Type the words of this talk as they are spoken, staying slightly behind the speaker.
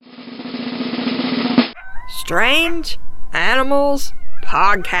Strange Animals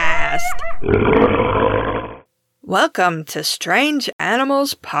Podcast. Welcome to Strange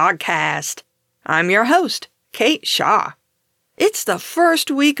Animals Podcast. I'm your host, Kate Shaw. It's the first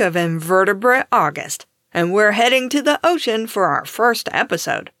week of Invertebrate August, and we're heading to the ocean for our first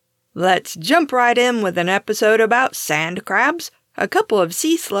episode. Let's jump right in with an episode about sand crabs, a couple of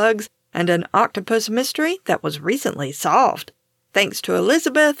sea slugs, and an octopus mystery that was recently solved. Thanks to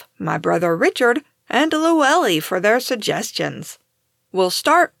Elizabeth, my brother Richard, and Llewellyn for their suggestions. We'll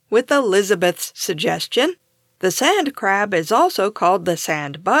start with Elizabeth's suggestion. The sand crab is also called the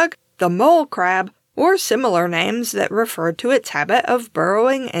sand bug, the mole crab, or similar names that refer to its habit of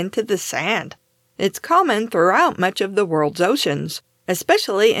burrowing into the sand. It's common throughout much of the world's oceans,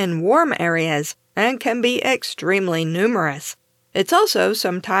 especially in warm areas, and can be extremely numerous. It's also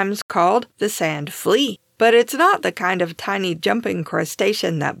sometimes called the sand flea, but it's not the kind of tiny jumping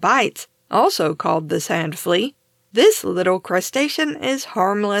crustacean that bites, also called the sand flea. This little crustacean is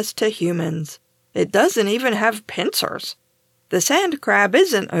harmless to humans. It doesn't even have pincers. The sand crab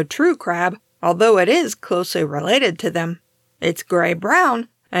isn't a true crab, although it is closely related to them. It's gray-brown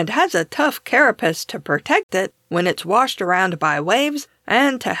and has a tough carapace to protect it when it's washed around by waves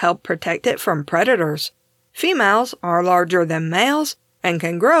and to help protect it from predators. Females are larger than males and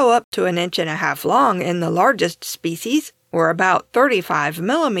can grow up to 1.5 inches long in the largest species, or about 35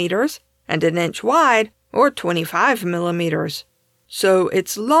 millimeters, and 1 inch wide, or 25 millimeters. So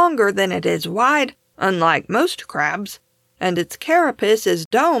it's longer than it is wide, unlike most crabs, and its carapace is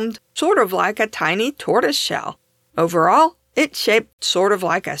domed, sort of like a tiny tortoise shell. Overall, it's shaped sort of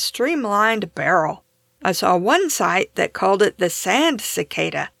like a streamlined barrel. I saw one site that called it the sand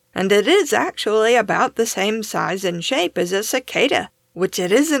cicada, and it is actually about the same size and shape as a cicada, which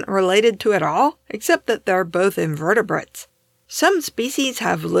it isn't related to at all, except that they're both invertebrates. Some species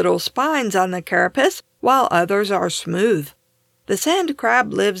have little spines on the carapace, while others are smooth. The sand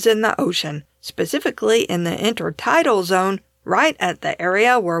crab lives in the ocean, specifically in the intertidal zone, right at the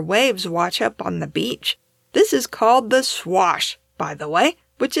area where waves wash up on the beach. This is called the swash, by the way,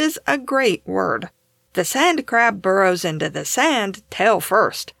 which is a great word. The sand crab burrows into the sand tail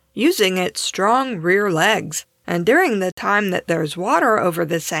first, using its strong rear legs, and during the time that there's water over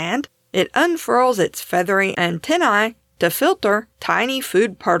the sand, it unfurls its feathery antennae to filter tiny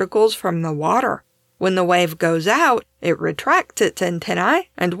food particles from the water. When the wave goes out, it retracts its antennae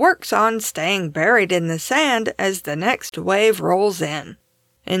and works on staying buried in the sand as the next wave rolls in.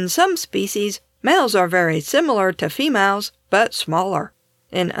 In some species, males are very similar to females, but smaller.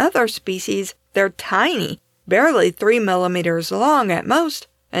 In other species, they're tiny, barely 3 millimeters long at most,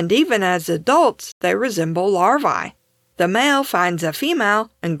 and even as adults, they resemble larvae. The male finds a female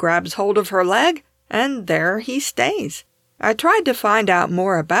and grabs hold of her leg, and there he stays. I tried to find out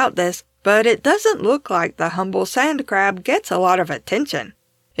more about this, but it doesn't look like the humble sand crab gets a lot of attention.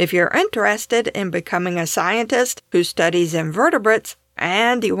 If you're interested in becoming a scientist who studies invertebrates,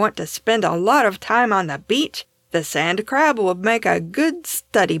 and you want to spend a lot of time on the beach, the sand crab will make a good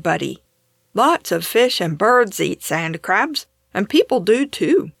study buddy. Lots of fish and birds eat sand crabs, and people do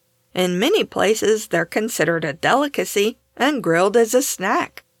too. In many places, they're considered a delicacy and grilled as a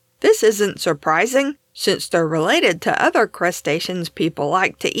snack. This isn't surprising, since they're related to other crustaceans people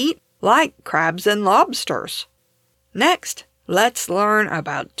like to eat, like crabs and lobsters. Next, let's learn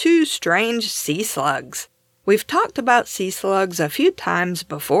about 2 strange sea slugs. We've talked about sea slugs a few times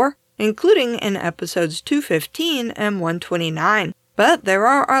before, including in episodes 215 and 129, but there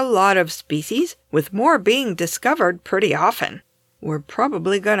are a lot of species, with more being discovered pretty often. We're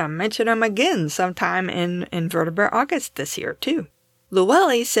probably going to mention them again sometime in Invertebrate August this year, too.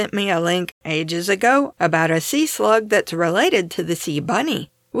 Llewellyn sent me a link ages ago about a sea slug that's related to the sea bunny,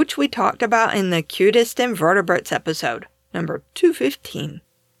 which we talked about in the Cutest Invertebrates episode, number 215.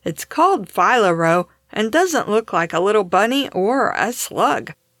 It's called Phalarope and doesn't look like a little bunny or a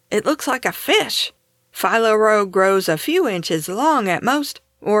slug. It looks like a fish. Phalarope grows a few inches long at most,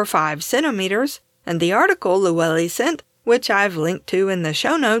 or 5 centimeters, and the article Llewellyn sent, which I've linked to in the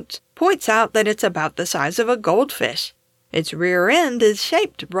show notes, points out that it's about the size of a goldfish. Its rear end is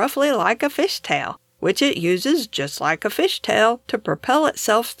shaped roughly like a fishtail, which it uses just like a fishtail to propel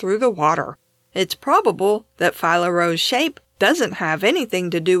itself through the water. It's probable that Phalarope's shape doesn't have anything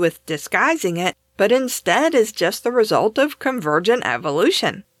to do with disguising it, but instead is just the result of convergent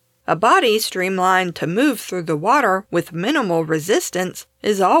evolution. A body streamlined to move through the water with minimal resistance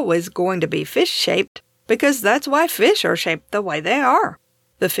is always going to be fish-shaped, because that's why fish are shaped the way they are.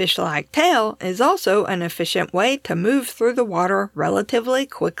 The fish-like tail is also an efficient way to move through the water relatively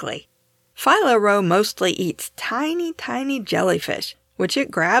quickly. Phalarope mostly eats tiny jellyfish, which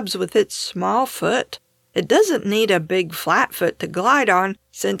it grabs with its small foot. It doesn't need a big flat foot to glide on,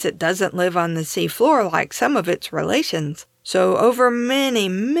 since it doesn't live on the sea floor like some of its relations. So over many,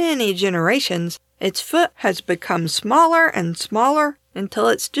 many generations, its foot has become smaller and smaller until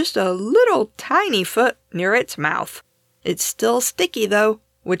it's just a little tiny foot near its mouth. It's still sticky though,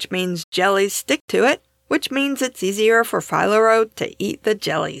 which means jellies stick to it, which means it's easier for Philorow to eat the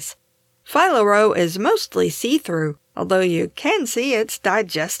jellies. Philorow is mostly see-through, although you can see its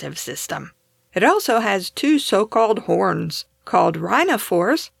digestive system. It also has two so-called horns, called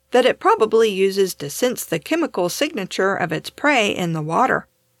rhinophores, that it probably uses to sense the chemical signature of its prey in the water.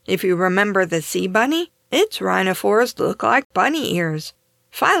 If you remember the sea bunny, its rhinophores look like bunny ears.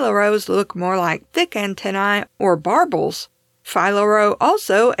 Philorow's look more like thick antennae or barbels. Philorow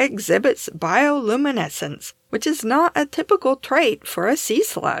also exhibits bioluminescence, which is not a typical trait for a sea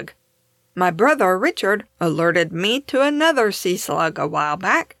slug. My brother Richard alerted me to another sea slug a while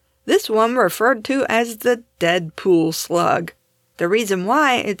back, this one referred to as the Deadpool slug. The reason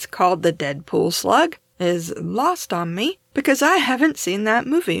why it's called the Deadpool slug is lost on me because I haven't seen that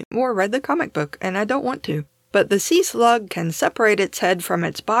movie or read the comic book, and I don't want to. But the sea slug can separate its head from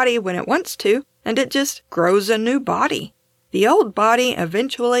its body when it wants to, and it just grows a new body. The old body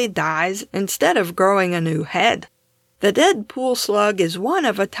eventually dies instead of growing a new head. The Deadpool slug is one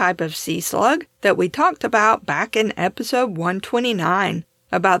of a type of sea slug that we talked about back in episode 129,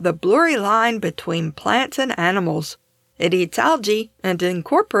 about the blurry line between plants and animals. It eats algae and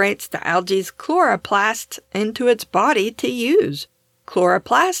incorporates the algae's chloroplasts into its body to use.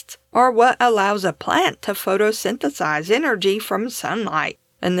 Chloroplasts are what allows a plant to photosynthesize energy from sunlight,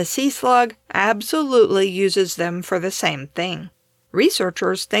 and the sea slug absolutely uses them for the same thing.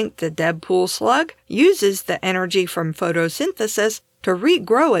 Researchers think the Deadpool slug uses the energy from photosynthesis to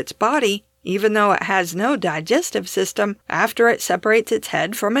regrow its body, even though it has no digestive system after it separates its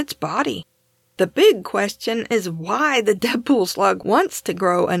head from its body. The big question is why the Deadpool slug wants to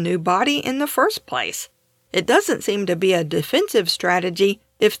grow a new body in the first place. It doesn't seem to be a defensive strategy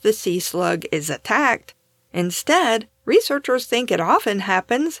if the sea slug is attacked. Instead, researchers think it often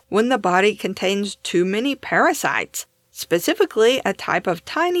happens when the body contains too many parasites, specifically a type of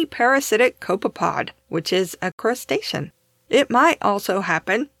tiny parasitic copepod, which is a crustacean. It might also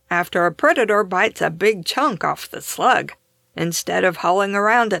happen after a predator bites a big chunk off the slug. Instead of hauling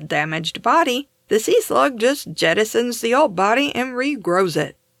around a damaged body, the sea slug just jettisons the old body and regrows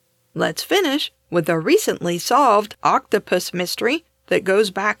it. Let's finish with a recently solved octopus mystery that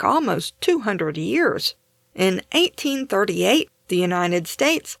goes back almost 200 years. In 1838, the United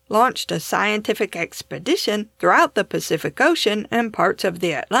States launched a scientific expedition throughout the Pacific Ocean and parts of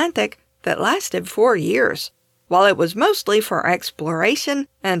the Atlantic that lasted 4 years. While it was mostly for exploration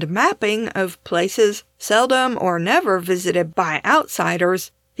and mapping of places seldom or never visited by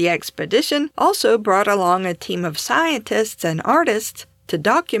outsiders, the expedition also brought along a team of scientists and artists to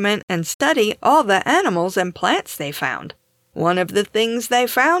document and study all the animals and plants they found. One of the things they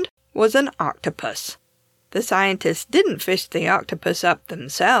found was an octopus. The scientists didn't fish the octopus up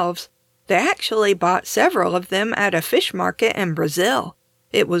themselves. They actually bought several of them at a fish market in Brazil.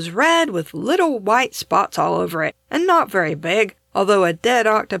 It was red with little white spots all over it, and not very big, although a dead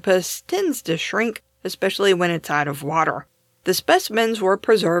octopus tends to shrink, especially when it's out of water. The specimens were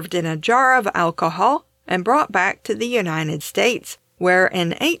preserved in a jar of alcohol and brought back to the United States, where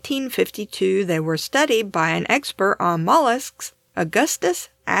in 1852 they were studied by an expert on mollusks, Augustus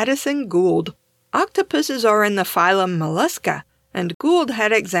Addison Gould. Octopuses are in the phylum Mollusca, and Gould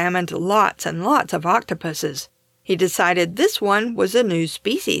had examined lots and lots of octopuses. He decided this one was a new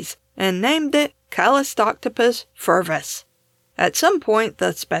species, and named it Callictoctopus furvus. At some point,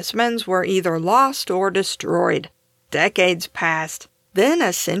 the specimens were either lost or destroyed. Decades passed, then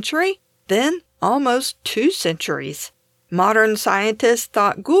a century, then almost 2 centuries. Modern scientists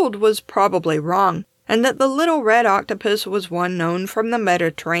thought Gould was probably wrong, and that the little red octopus was one known from the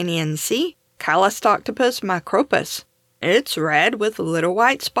Mediterranean Sea, Callictoctopus macropus. It's red with little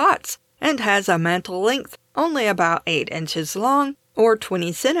white spots, and has a mantle length only about 8 inches long, or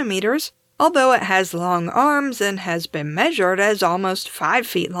 20 centimeters, although it has long arms and has been measured as almost 5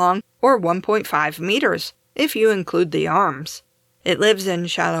 feet long, or 1.5 meters, if you include the arms. It lives in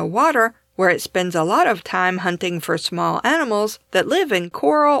shallow water, where it spends a lot of time hunting for small animals that live in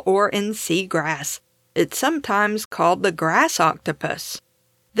coral or in seagrass. It's sometimes called the grass octopus.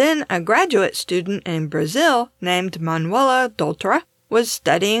 Then a graduate student in Brazil named Manuela Dutra was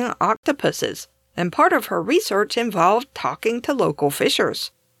studying octopuses, and part of her research involved talking to local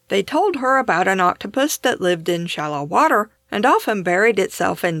fishers. They told her about an octopus that lived in shallow water and often buried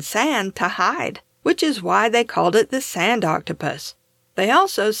itself in sand to hide, which is why they called it the sand octopus. They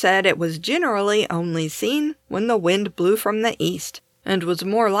also said it was generally only seen when the wind blew from the east, and was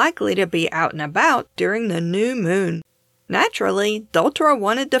more likely to be out and about during the new moon. Naturally, Dultra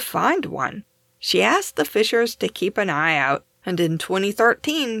wanted to find one. She asked the fishers to keep an eye out, and in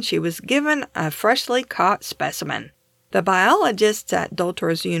 2013 she was given a freshly caught specimen. The biologists at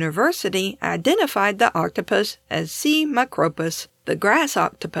Dultra's University identified the octopus as C. macropus, the grass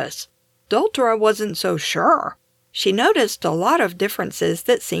octopus. Dultra wasn't so sure. She noticed a lot of differences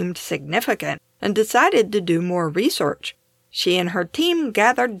that seemed significant and decided to do more research. She and her team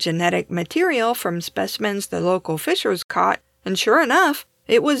gathered genetic material from specimens the local fishers caught, and sure enough,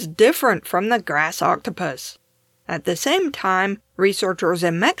 it was different from the grass octopus. At the same time, researchers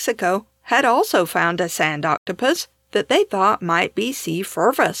in Mexico had also found a sand octopus that they thought might be C.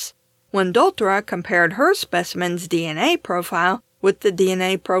 furvus. When Dultra compared her specimen's DNA profile with the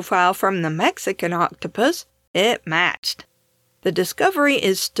DNA profile from the Mexican octopus, it matched. The discovery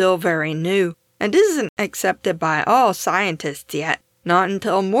is still very new and isn't accepted by all scientists yet, not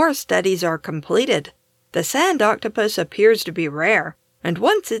until more studies are completed. The sand octopus appears to be rare, and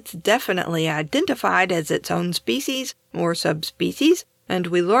once it's definitely identified as its own species or subspecies, and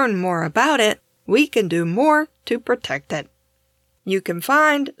we learn more about it, we can do more to protect it. You can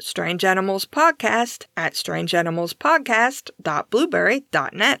find Strange Animals Podcast at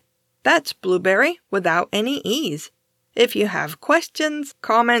strangeanimalspodcast.blueberry.net. That's Blueberry without any E's. If you have questions,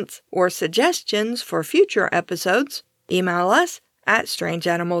 comments, or suggestions for future episodes, email us at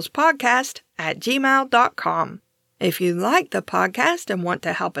strangeanimalspodcast@gmail.com. If you like the podcast and want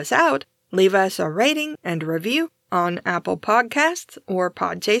to help us out, leave us a rating and review on Apple Podcasts or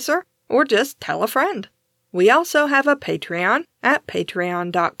Podchaser, or just tell a friend. We also have a Patreon at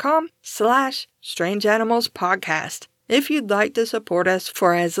patreon.com/strangeanimalspodcast if you'd like to support us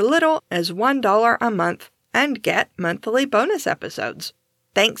for as little as $1 a month and get monthly bonus episodes.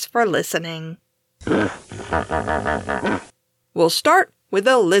 Thanks for listening. We'll start with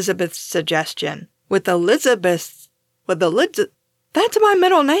Elizabeth's suggestion. That's my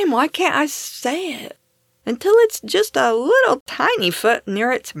middle name. Why can't I say it? Until it's just a little tiny foot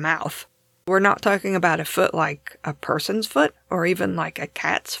near its mouth. We're not talking about a foot like a person's foot or even like a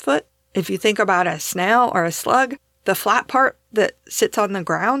cat's foot. If you think about a snail or a slug, the flat part that sits on the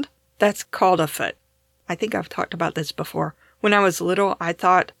ground, that's called a foot. I think I've talked about this before. When I was little, I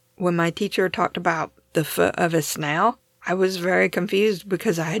thought when my teacher talked about the foot of a snail, I was very confused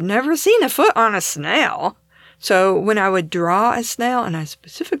because I had never seen a foot on a snail. So when I would draw a snail, and I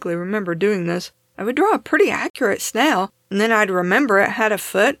specifically remember doing this, I would draw a pretty accurate snail, and then I'd remember it had a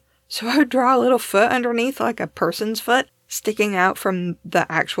foot, so I would draw a little foot underneath like a person's foot, sticking out from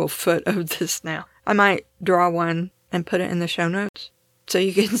the actual foot of the snail. I might draw one and put it in the show notes so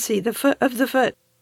you can see the foot of the foot.